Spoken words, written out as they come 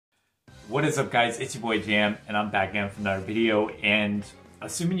What is up, guys? It's your boy Jam, and I'm back again for another video. And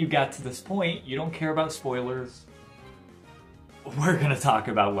assuming you got to this point, you don't care about spoilers, we're gonna talk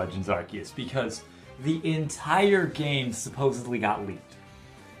about Legends Arceus because the entire game supposedly got leaked.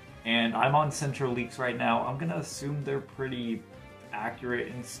 And I'm on Central Leaks right now. I'm gonna assume they're pretty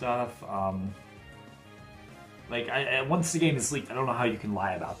accurate and stuff. Once the game is leaked, I don't know how you can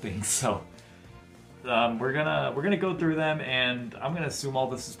lie about things, so we're gonna go through them, and I'm gonna assume all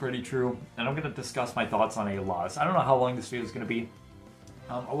this is pretty true, and I'm gonna discuss my thoughts on a lot. I don't know how long this video is gonna be.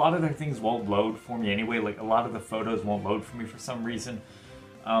 A lot of the things won't load for me anyway. Like, a lot of the photos won't load for me for some reason.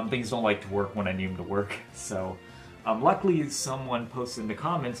 Things don't like to work when I need them to work. So, luckily, someone posted in the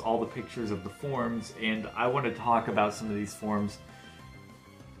comments all the pictures of the forms, and I want to talk about some of these forms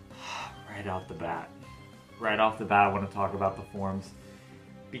right off the bat. Right off the bat, I want to talk about the forms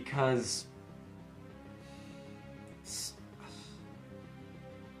because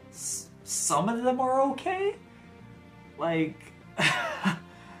some of them are okay. Like,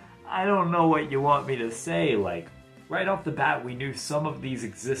 I don't know what you want me to say. Like, right off the bat, we knew some of these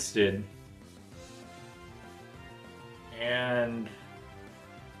existed. And,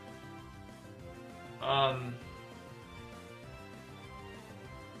 I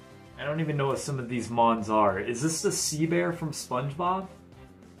don't even know what some of these mons are. Is this the sea bear from SpongeBob?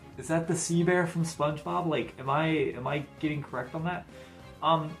 Is that the sea bear from SpongeBob? Like, am I getting correct on that?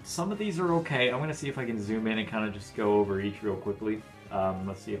 Some of these are okay. I'm gonna see if I can zoom in and kind of just go over each real quickly.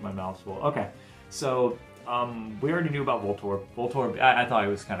 Let's see if my mouse will. Okay, so we already knew about Voltorb. Voltorb, I thought it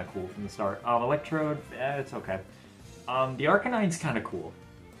was kind of cool from the start. Electrode, it's okay. The Arcanine's kind of cool.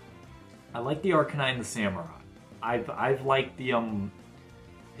 I like the Arcanine, the Samurai. I've liked the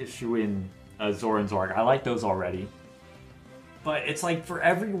issue in Zora and Zorg. I like those already. But it's like, for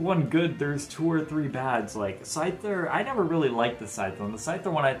every one good, there's 2 or 3 bads. Like, Scyther, I never really liked the Scyther one. The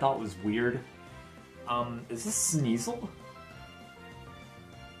Scyther one I thought was weird. Is this Sneasel?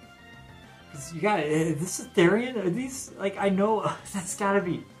 You got, is this a Therian? Are these, like, I know, that's gotta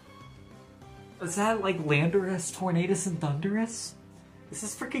be... Is that, like, Landorus, Tornadus, and Thundurus? Is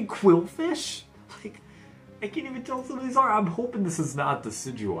this freaking Quillfish? Like, I can't even tell what some of these are. I'm hoping this is not the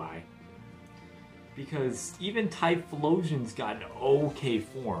Decidueye. Because even Typhlosion's got an okay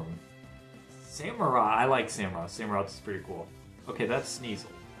form. Samurai, I like Samurai. Samurai's pretty cool. Okay, that's Sneasel.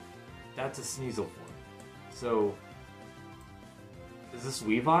 That's a Sneasel form. So, is this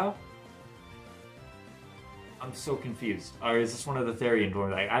Weavile? I'm so confused. Or is this one of the Therian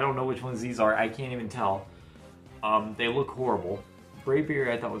forms? Like, I don't know which ones these are. I can't even tell. They look horrible.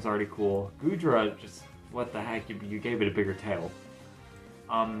 Braviary I thought was already cool. Goodra, just what the heck? You gave it a bigger tail.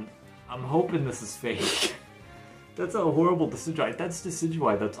 I'm hoping this is fake. That's a horrible Decidueye. That's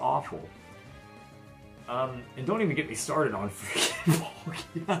Decidueye. That's awful. And don't even get me started on freaking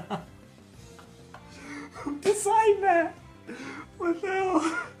Volkia. Beside that, what the hell?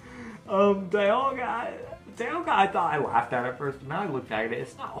 Dialga, I thought I laughed at it first, but now I looked at it,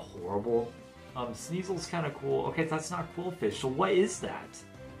 it's not horrible. Sneasel's kind of cool. Okay, that's not Quillfish, so what is that?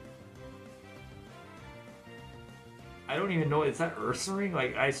 I don't even know, is that Ursaring?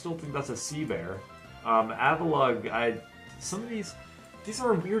 Like, I still think that's a sea bear. Avalugg, some of these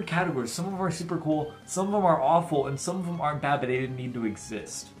are weird categories. Some of them are super cool, some of them are awful, and some of them aren't bad, but they didn't need to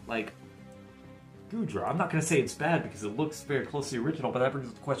exist. Like, Goodra, I'm not going to say it's bad because it looks very closely original, but that brings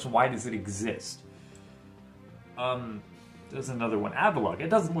up the question, why does it exist? There's another one, Avalugg. It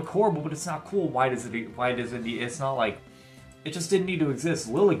doesn't look horrible, but it's not cool. Why does it need, it's not like, it just didn't need to exist.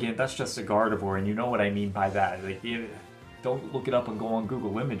 Lilligant, that's just a Gardevoir, and you know what I mean by that. Like, don't look it up and go on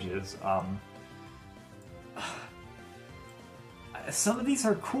Google Images. Some of these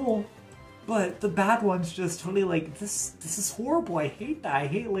are cool, but the bad ones just totally like, this is horrible. I hate that. I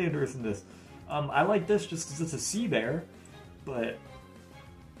hate Landorus in this. I like this just because it's a sea bear, but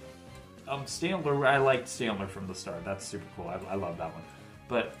Stantler, I liked Stantler from the start. That's super cool. I love that one.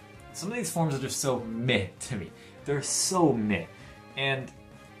 But some of these forms are just so meh to me. They're so meh. And,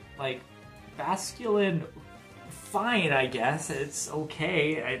 like, Basculin, fine, I guess. It's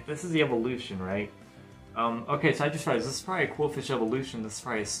okay. This is the evolution, right? Okay, so I just realized this is probably a Quillfish evolution. This is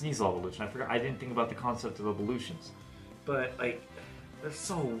probably a Sneasel evolution. I forgot. I didn't think about the concept of evolutions. But, like, they're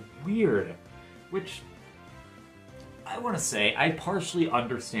so weird. Which, I want to say, I partially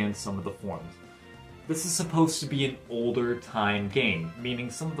understand some of the forms. This is supposed to be an older time game,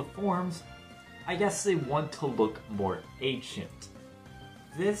 meaning some of the forms, I guess they want to look more ancient.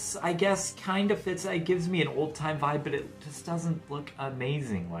 This, I guess, kind of fits. It gives me an old-time vibe, but it just doesn't look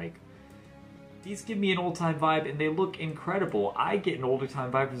amazing. Like, these give me an old-time vibe, and they look incredible. I get an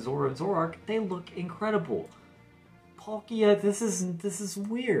older-time vibe from Zora and Zoroark. They look incredible. Palkia, this is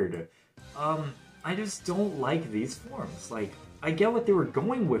weird. I just don't like these forms. Like, I get what they were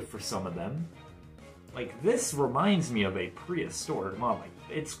going with for some of them. Like, this reminds me of a prehistoric mod. Like,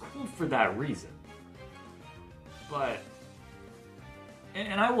 it's cool for that reason. But,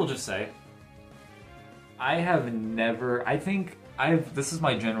 and I will just say, I have never, this is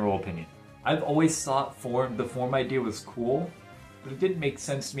my general opinion. I've always thought the form idea was cool, but it didn't make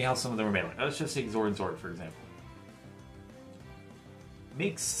sense to me how some of them were made. Like, let's just take Zord and Zord, for example.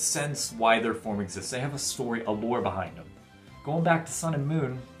 Makes sense why their form exists. They have a story, a lore behind them. Going back to Sun and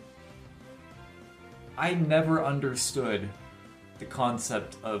Moon, I never understood the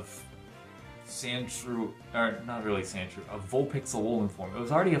concept of Sandshrew, or not really Sandshrew, a Vulpix Alolan form. It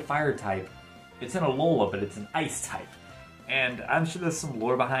was already a fire type. It's an Alola, but it's an ice type. And I'm sure there's some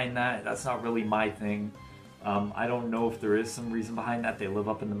lore behind that. That's not really my thing. I don't know if there is some reason behind that. They live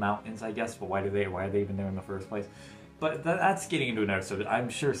up in the mountains, I guess, but why are they even there in the first place? But that's getting into another subject. I'm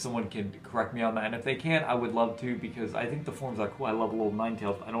sure someone can correct me on that, and if they can, I would love to, because I think the forms are cool. I love little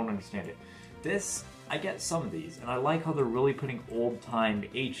Ninetales, but I don't understand it. This, I get some of these, and I like how they're really putting old-time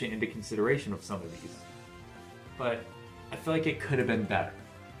ancient into consideration of some of these. But I feel like it could have been better.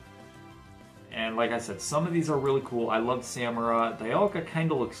 And like I said, some of these are really cool. I love Samura. Dialga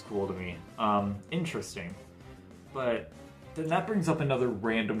kind of looks cool to me. Interesting. But then that brings up another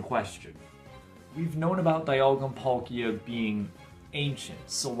random question. We've known about Dialga and Palkia being ancient,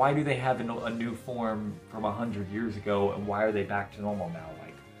 so why do they have a new form from 100 years ago, and why are they back to normal now?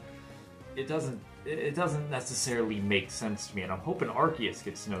 Like, it doesn't necessarily make sense to me, and I'm hoping Arceus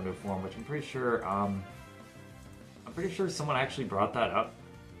gets no new form, which I'm pretty sure someone actually brought that up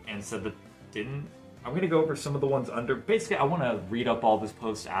and said that didn't. I'm gonna go over some of the ones under. Basically, I want to read up all this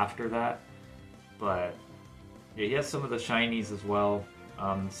post after that, but yeah, he has some of the shinies as well.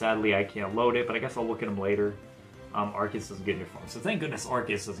 Sadly, I can't load it, but I guess I'll look at them later. Arceus doesn't get a new form, so thank goodness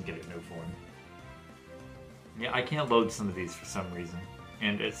Arceus doesn't get a new form. Yeah, I can't load some of these for some reason,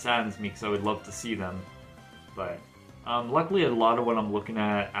 and it saddens me because I would love to see them. But luckily, a lot of what I'm looking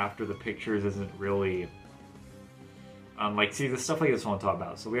at after the pictures isn't really like, see, the stuff like this I want to talk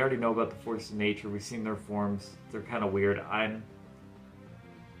about. So we already know about the forces of nature. We've seen their forms. They're kind of weird.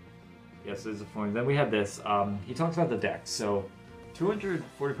 Yes, there's a form. Then we have this. He talks about the deck. So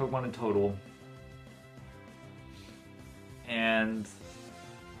 240 Pokemon in total. And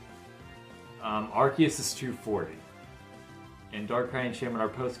Arceus is 240. And Darkrai and Shaman are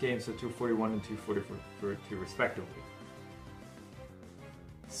post-game, so 241 and 242 respectively.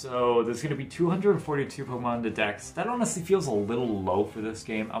 So there's going to be 242 Pokemon in the dex. That honestly feels a little low for this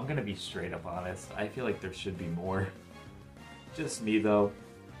game. I'm going to be straight up honest. I feel like there should be more. Just me, though.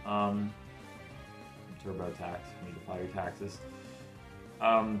 Turbo tax. Need to fire taxes.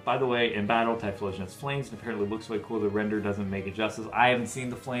 By the way, in battle, Typhlosion has flames, and apparently looks really cool. The render doesn't make it justice. I haven't seen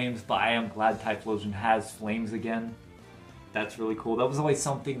the flames, but I am glad Typhlosion has flames again. That's really cool. That was always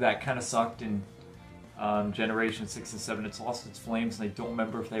something that kind of sucked in Generation 6 and 7. It's lost its flames, and I don't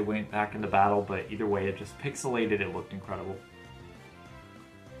remember if they went back into battle, but either way, it just pixelated. It looked incredible.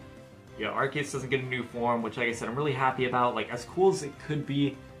 Yeah, Arceus doesn't get a new form, which, like I said, I'm really happy about. Like, as cool as it could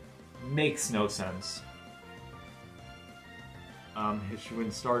be, makes no sense.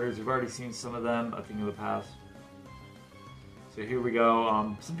 Hishuin starters, we've already seen some of them, I think, in the past. So here we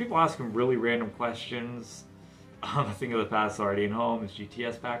go. Some people asking really random questions. I think of the past already in home. Is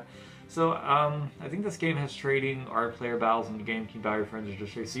GTS back? So, I think this game has trading, art player battles in the game, keep out your friends or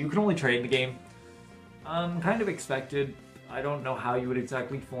just trade. So you can only trade in the game. Kind of expected. I don't know how you would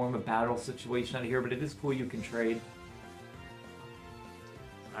exactly form a battle situation out of here, but it is cool you can trade.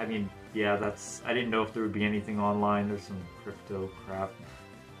 I mean, yeah, I didn't know if there would be anything online. There's some crypto crap.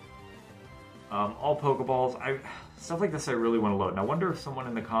 All Pokeballs. Stuff like this I really want to load. And I wonder if someone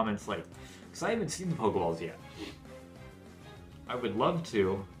in the comments, like, because I haven't seen the Pokeballs yet. I would love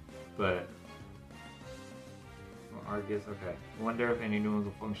to, but Arceus, okay. I wonder if any new ones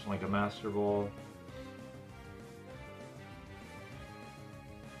will function like a Master Ball.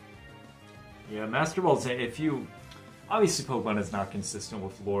 Yeah, Master Balls, if you... Obviously, Pokemon is not consistent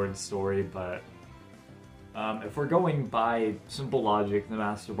with lore and story, but if we're going by simple logic, the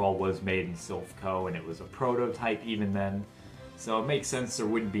Master Ball was made in Silph Co., and it was a prototype even then. So it makes sense there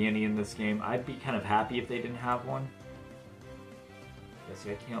wouldn't be any in this game. I'd be kind of happy if they didn't have one. Yeah,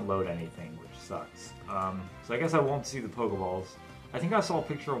 see, I can't load anything, which sucks. So I guess I won't see the Pokeballs. I think I saw a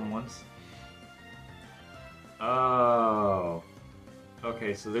picture of them once. Oh.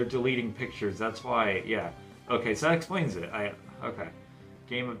 Okay, so they're deleting pictures. That's why, yeah. Okay, so that explains it. Okay.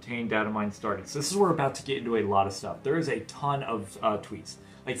 Game obtained, data mine started. So this is where we're about to get into a lot of stuff. There is a ton of tweets.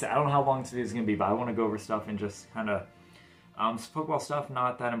 Like I said, I don't know how long today is going to be, but I want to go over stuff and just kind of... Pokeball stuff,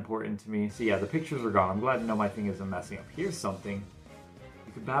 not that important to me. So yeah, the pictures are gone. I'm glad to know my thing isn't messing up. Here's something.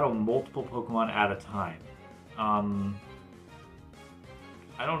 You can battle multiple Pokemon at a time. I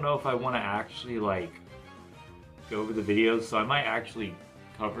don't know if I want to actually, like, go over the videos, so I might actually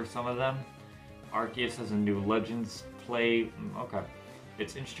cover some of them. ARCEUS has a new Legends play. Okay.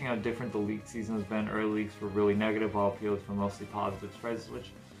 It's interesting how different the league season has been. Early leagues were really negative, while appeals were mostly positive spreads,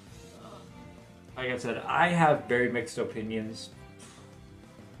 which... like I said, I have very mixed opinions.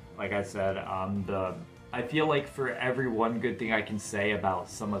 Like I said, I feel like for every one good thing I can say about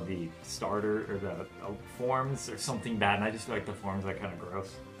some of the starter or the forms, there's something bad, and I just feel like the forms are kind of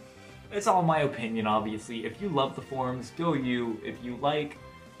gross. It's all my opinion, obviously. If you love the forms, go you. If you like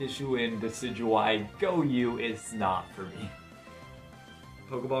Hisuian, Decidueye, go you. It's not for me.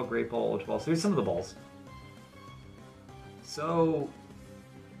 Pokeball, Great Ball, Ultra Ball. So here's some of the balls. So...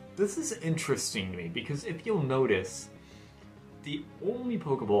 this is interesting to me, because if you'll notice, the only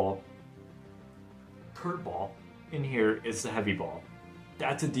Pokeball, Kurt Ball, in here is the Heavy Ball.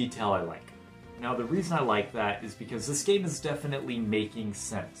 That's a detail I like. Now, the reason I like that is because this game is definitely making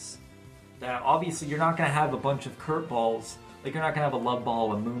sense. That obviously you're not going to have a bunch of Kurt Balls, like you're not going to have a Love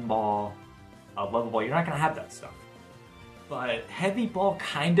Ball, a Moon Ball, a Level Ball, you're not going to have that stuff. But Heavy Ball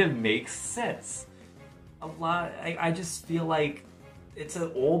kind of makes sense. A lot, I just feel like it's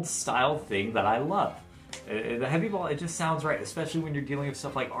an old style thing that I love. The Heavy Ball, it just sounds right, especially when you're dealing with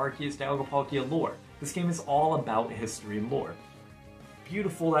stuff like Arceus, Dialga, Palkia, lore. This game is all about history and lore.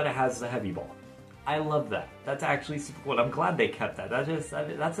 Beautiful that it has the Heavy Ball. I love that. That's actually super cool. I'm glad they kept that.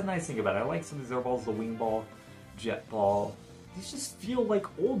 That's a nice thing about it. I like some of these other balls, the Wing Ball, Jet Ball. These just feel like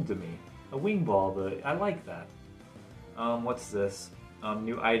old to me. A Wing Ball, I like that. What's this?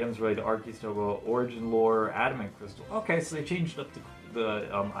 New items related to Arceus, Togo, Origin Lore, Adamant Crystal. Okay, so they changed up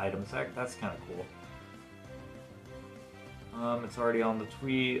the items. That's kind of cool. It's already on the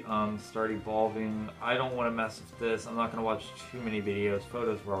tweet. Start evolving. I don't want to mess with this. I'm not going to watch too many videos.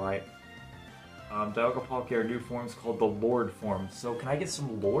 Photos were alright. Dialga, Palkia are new forms called the Lord forms. So can I get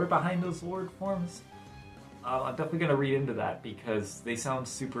some lore behind those Lord forms? I'm definitely going to read into that because they sound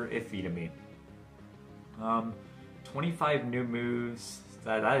super iffy to me. 25 new moves.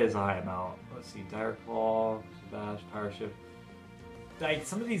 That is a high amount. Let's see. Dire Claw, Sabash, Power Shift. Like,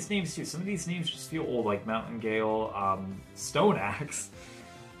 some of these names too. Some of these names just feel old, like Mountain Gale, Stone Axe.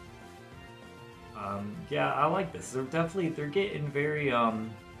 Yeah, I like this. They're getting very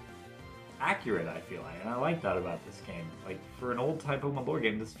accurate, I feel like, and I like that about this game. Like, for an old-time Pokemon lore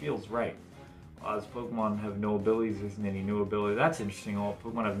game, this feels right. As Pokemon have no abilities, there isn't any new ability. That's interesting. All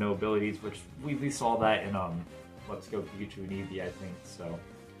Pokemon have no abilities, which we saw that in Let's Go Pikachu and Eevee, I think. So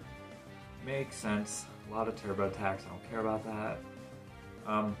makes sense. A lot of turbo attacks. I don't care about that.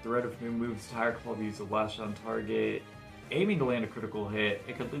 Thread of new moves. Tire Claw use a lash on target, aiming to land a critical hit.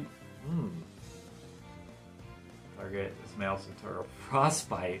 It could leave. Target. This may also target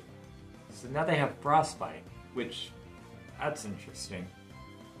Frostbite. So now they have Frostbite, which that's interesting.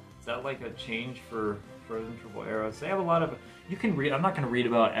 Is that like a change for Frozen Triple Arrows? They have a lot of... You can read... I'm not going to read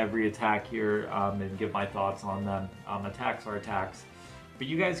about every attack here and give my thoughts on them. Attacks are attacks. But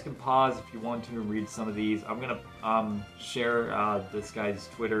you guys can pause if you want to and read some of these. I'm going to share this guy's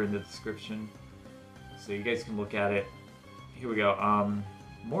Twitter in the description so you guys can look at it. Here we go.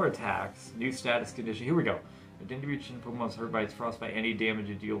 More attacks. New status condition. Here we go. At the end of each Pokemon is hurt by its Frostbite, any damage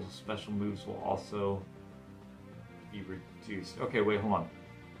it deals with special moves will also be reduced. Okay, wait, hold on.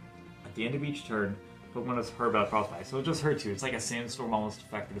 At the end of each turn, Pokemon is hurt by Frostbite, so it just hurts you. It's like a sandstorm almost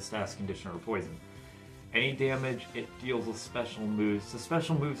affected a status condition or poison. Any damage it deals with special moves, the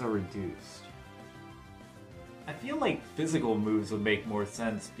special moves are reduced. I feel like physical moves would make more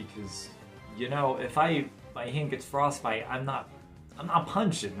sense because, you know, if my hand gets Frostbite, I'm not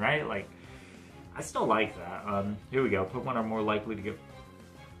punching, right? Like, I still like that. Here we go. Pokemon are more likely to get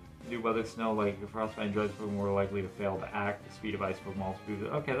new weather, snow, like Frostbite and Dredge, Pokemon more likely to fail to act. The speed of ice Pokemon will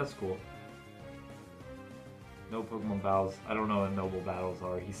okay, that's cool. No Pokemon battles. I don't know what noble battles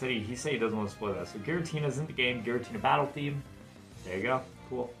are. He said he doesn't want to spoil that. So Giratina's in the game. Giratina battle theme. There you go.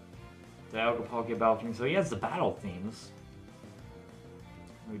 Cool. Dialga, Palkia battle theme. So he has the battle themes.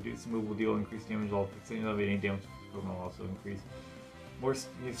 Reduce move will deal increased damage while fixating of any damage. Pokemon will also increase. More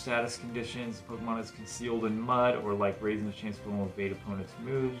new status conditions. Pokemon is concealed in mud or like raising the chance Pokemon will evade opponent's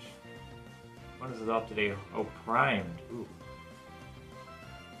moves. When is adopted a primed? Ooh.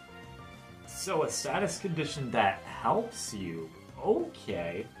 So a status condition that helps you.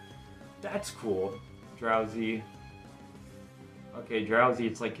 Okay. That's cool. Drowsy. Okay, Drowsy,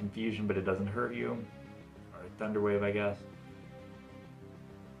 it's like confusion, but it doesn't hurt you. Or Thunder Wave, I guess.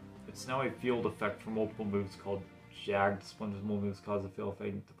 It's now a field effect for multiple moves called Jagged. When multiple moves cause a field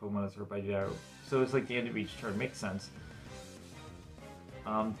effect, the Pokemon is hurt by Jagged. So it's like the end of each turn. Makes sense.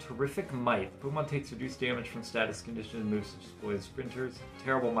 Terrific Might. The Pokemon takes reduced damage from status conditions and moves such as Poise Sprinters.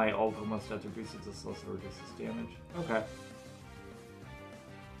 Terrible Might. All Pokemon stats are boosted, this also reduces damage. Okay.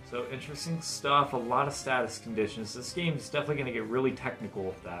 So interesting stuff. A lot of status conditions. This game is definitely going to get really technical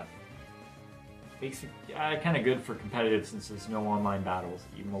with that. Makes it kind of good for competitive since there's no online battles.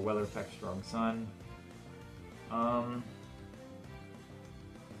 Even more weather effect, Strong Sun.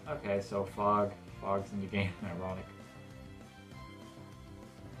 Okay, so Fog. Fog's in the game. Ironic.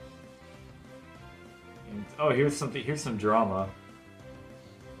 And, oh, here's some drama.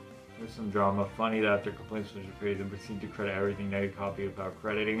 Here's some drama. Funny that after complaints was created, proceed to credit everything now you copy without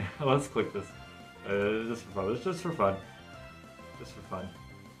crediting. Let's click this. Just for fun. It's just for fun. Just for fun.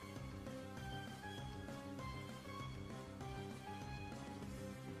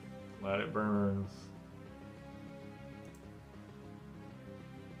 Let it burns.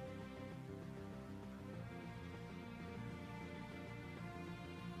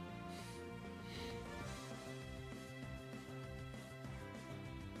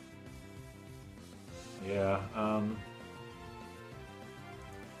 Yeah,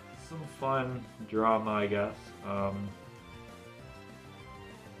 some fun drama, I guess.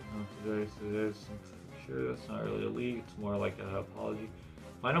 Today, I'm sure that's not really a league, it's more like an apology.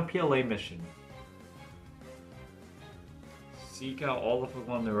 Final PLA mission. Seek out all the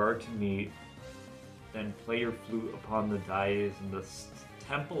Pokemon there are to meet, then play your flute upon the dais in the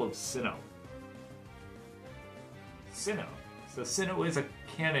Temple of Sinnoh. Sinnoh. So Sinnoh is a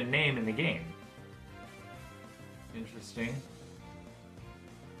canon name in the game. Interesting.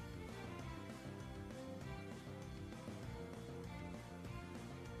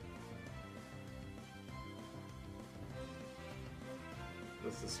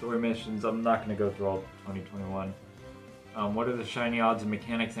 That's the story missions. I'm not going to go through all 2021. What are the shiny odds and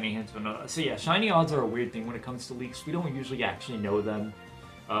mechanics? Any hints? So yeah, shiny odds are a weird thing when it comes to leaks. We don't usually actually know them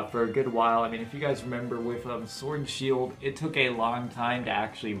for a good while. I mean, if you guys remember with Sword and Shield, it took a long time to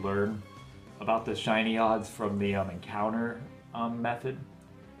actually learn about the shiny odds from the encounter method,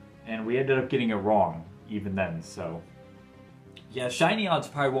 and we ended up getting it wrong even then. So yeah, shiny odds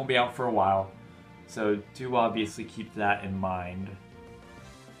probably won't be out for a while, so do obviously keep that in mind.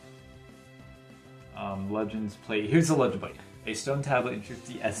 Legends play. Here's a legend play. A stone tablet ensures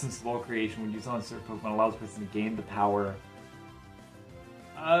the essence of all creation when used on a certain Pokemon allows a person to gain the power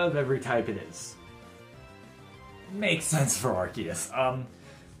of every type it is. Makes sense for Arceus.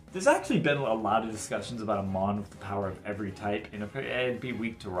 There's actually been a lot of discussions about a Mon with the power of every type, and it'd be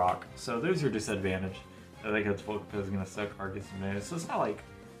weak to rock. So there's your disadvantage. I think that's what is going to suck Arceus in minutes. So it's not like,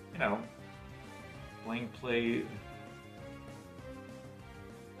 you know, blank plate.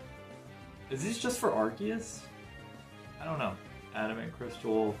 Is this just for Arceus? I don't know. Adamant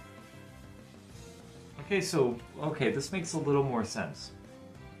Crystal. Okay, this makes a little more sense.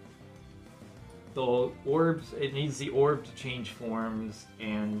 The orbs, it needs the orb to change forms,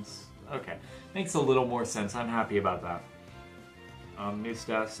 and okay, makes a little more sense. I'm happy about that. New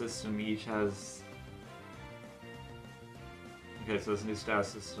stat system each has. Okay, so this new stat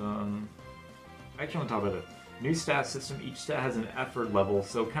system. Actually, I want to talk about it. New stat system. Each stat has an effort level,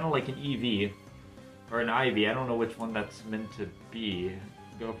 so kind of like an EV or an IV. I don't know which one that's meant to be.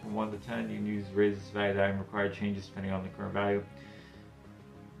 Go from 1 to 10. You can use raises value that required changes depending on the current value.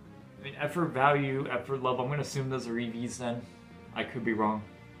 I mean, effort value, effort level, I'm going to assume those are EVs then. I could be wrong.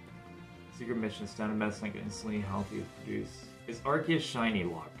 Secret mission, standard medicine, like instantly healthy to produce. Is Arceus shiny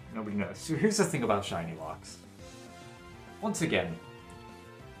lock? Nobody knows. So here's the thing about shiny locks. Once again,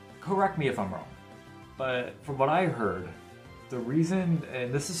 correct me if I'm wrong, but from what I heard, the reason,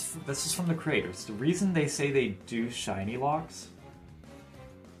 and this is from the creators, the reason they say they do shiny locks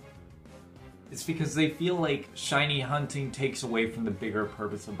it's because they feel like shiny hunting takes away from the bigger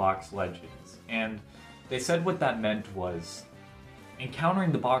purpose of box legends. And they said what that meant was,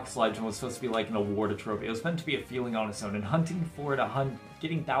 encountering the box legend was supposed to be like an award, a trophy. It was meant to be a feeling on its own, and hunting for it,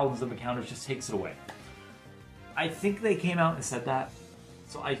 getting thousands of encounters just takes it away. I think they came out and said that,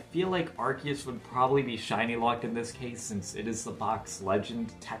 so I feel like Arceus would probably be shiny locked in this case, since it is the box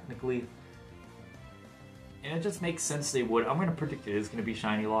legend, technically. And it just makes sense they would. I'm going to predict it is going to be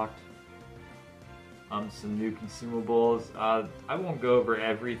shiny locked. Some new consumables. I won't go over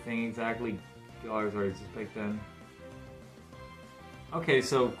everything exactly. Galar's already suspect then. Okay,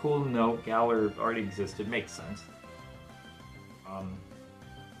 so cool note. Galar already existed. Makes sense.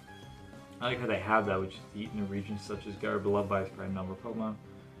 I like how they have that, which is eaten in regions such as Gyara, beloved by his prime number of Pokemon.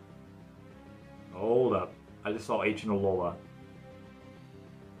 Hold up. I just saw H and Alola.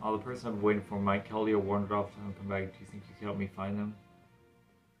 Oh, the person I've been waiting for, Mike Kelly or Warndorf, to come back. Do you think you can help me find them?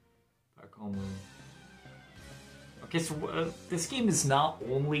 Back home. Okay, so this game is not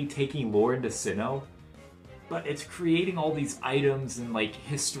only taking lore into Sinnoh, but it's creating all these items and like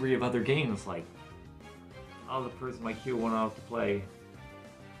history of other games. Like, oh, the person my Q went off to play.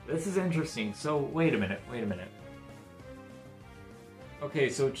 This is interesting. So wait a minute. Okay,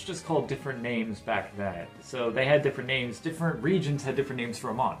 so it's just called different names back then. So they had different names. Different regions had different names for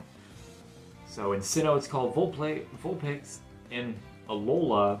them on. So in Sinnoh it's called Vulpix. In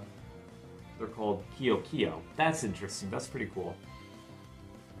Alola, they're called Kyo. That's interesting. That's pretty cool.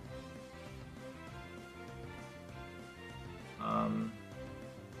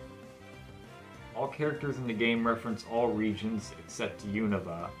 All characters in the game reference all regions except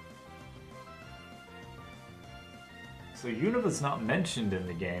Unova. So Unova's not mentioned in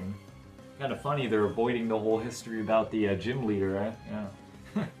the game. Kind of funny, they're avoiding the whole history about the gym leader, right?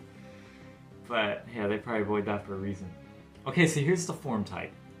 Yeah. But yeah, they probably avoid that for a reason. Okay, so here's the form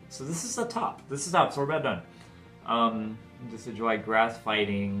type. So this is the top. So we're about done. Decidueye, grass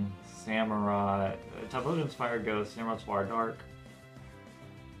fighting, Samurai, Typhlosion's fire ghost, Samurai's water dark.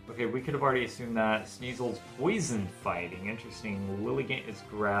 Okay, we could have already assumed that. Sneasel's poison fighting. Interesting. Lilligant is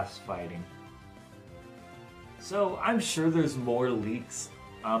grass fighting. So I'm sure there's more leaks.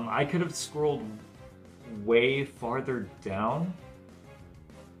 I could have scrolled way farther down,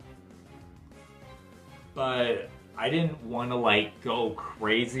 but I didn't want to like go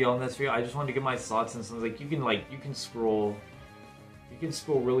crazy on this video. I just wanted to get my thoughts, and so like you can scroll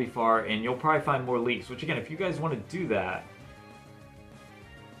really far, and you'll probably find more leaks. Which again, if you guys want to do that,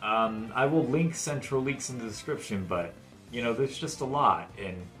 I will link Central Leaks in the description. But you know, there's just a lot,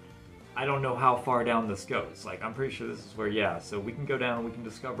 and I don't know how far down this goes. Like, I'm pretty sure this is where, yeah, so we can go down and we can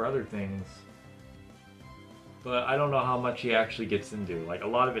discover other things. But I don't know how much he actually gets into. Like, a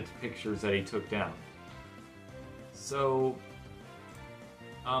lot of it's pictures that he took down. So,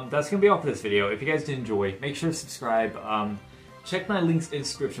 that's going to be all for this video. If you guys did enjoy, make sure to subscribe. Check my links in the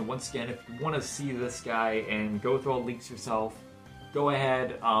description. Once again, if you want to see this guy and go through all the links yourself, go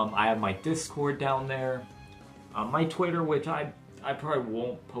ahead. I have my Discord down there. My Twitter, which I probably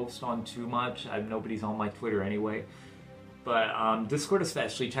won't post on too much. Nobody's on my Twitter anyway. But Discord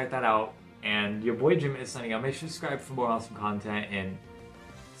especially, check that out. And your boy Jim is signing out. Make sure to subscribe for more awesome content. And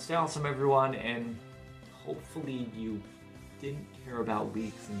stay awesome, everyone. And hopefully you didn't care about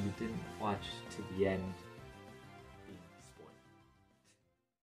leaks and you didn't watch to the end.